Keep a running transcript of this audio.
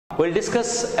we'll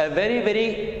discuss a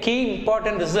very key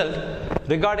important result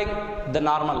regarding the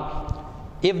normal.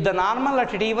 If the normal at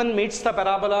T1 meets the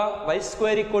parabola y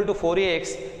square equal to 4ax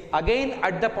again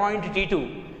at the point T2,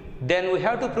 then we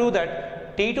have to prove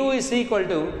that T2 is equal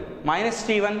to minus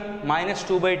T1 minus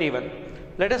 2 by T1.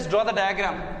 Let us draw the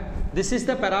diagram. This is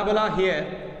the parabola here,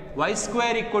 y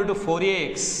square equal to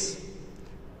 4ax.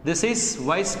 This is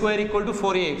y square equal to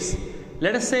 4ax.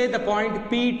 Let us say the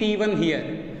point P T1 here.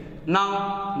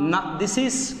 Now this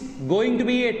is going to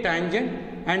be a tangent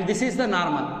and this is the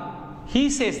normal. He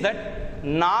says that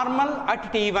normal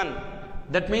at T1,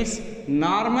 that means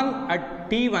normal at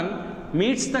T1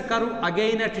 meets the curve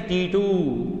again at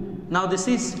T2. Now this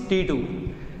is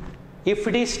T2. If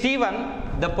it is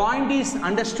T1, the point is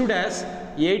understood as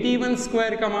AT1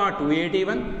 square comma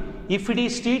 2AT1. If it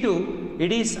is T2,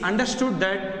 it is understood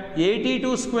that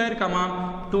AT2 square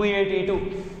comma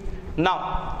 2AT2. Now,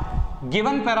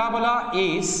 given parabola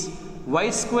is y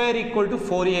square equal to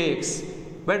 4ax.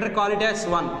 Better call it as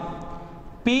 1.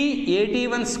 P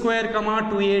AT1 square comma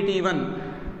 2AT1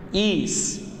 is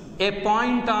a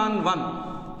point on 1.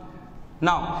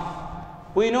 Now,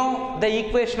 we know the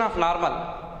equation of normal.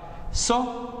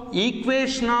 So,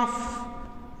 equation of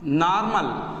normal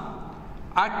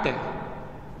at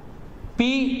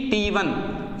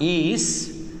P_T1 is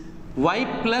y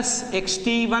plus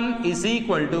xt1 is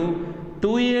equal to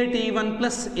 2AT1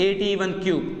 plus AT1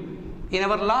 cube. In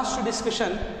our last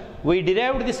discussion, we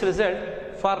derived this result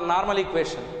for normal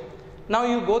equation. Now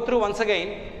you go through once again.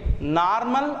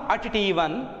 Normal at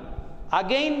T1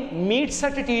 again meets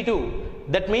at T2.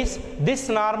 That means this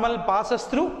normal passes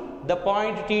through the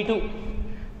point T2.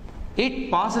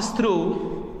 It passes through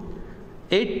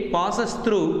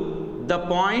the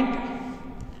point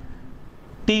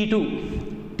T2.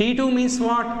 T2 means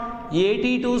what?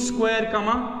 AT2 square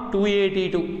comma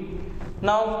 2AT2.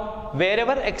 Now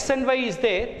wherever x and y is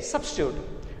there, substitute.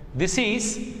 This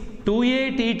is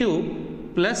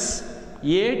 2AT2 plus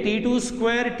AT2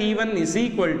 square T1 is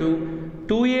equal to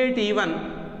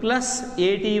 2AT1 plus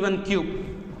AT1 cube.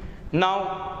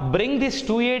 Now bring this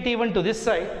 2AT1 to this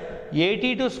side,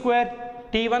 AT2 square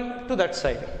T1 to that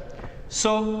side.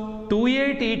 So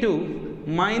 2AT2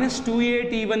 minus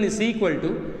 2AT1 is equal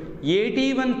to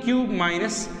AT1 cube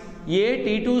minus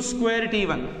AT2 square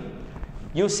T1.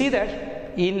 You see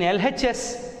that in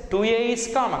LHS 2A is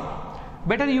common.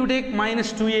 Better you take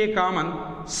minus 2A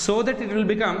common so that it will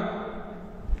become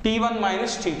T1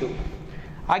 minus T2.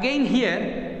 Again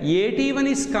here AT1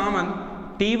 is common,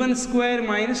 T1 square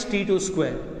minus T2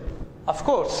 square. Of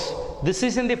course, this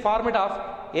is in the format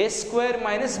of A square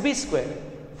minus B square.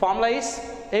 Formula is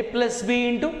A plus B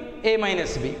into A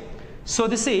minus B. So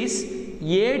this is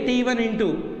AT1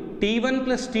 into T1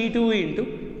 plus T2 into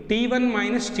T1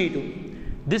 minus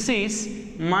T2. This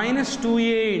is minus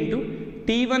 2A into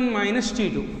T1 minus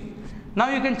T2. Now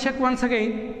you can check once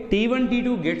again. T1,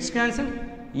 T2 gets cancelled.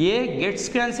 A gets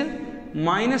cancelled.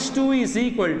 Minus 2 is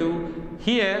equal to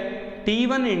here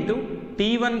T1 into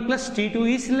T1 plus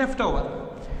T2 is left over.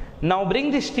 Now bring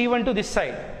this T1 to this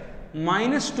side.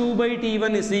 Minus 2 by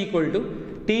T1 is equal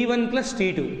to T1 plus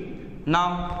T2.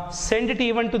 Now send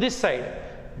T1 to this side.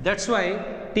 That's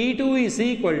why T2 is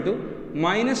equal to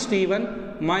minus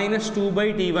T1 minus 2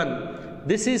 by T1.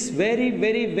 This is very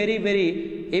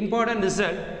important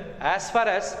result as far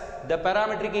as the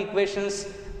parametric equations,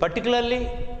 particularly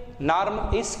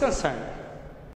norm, is concerned.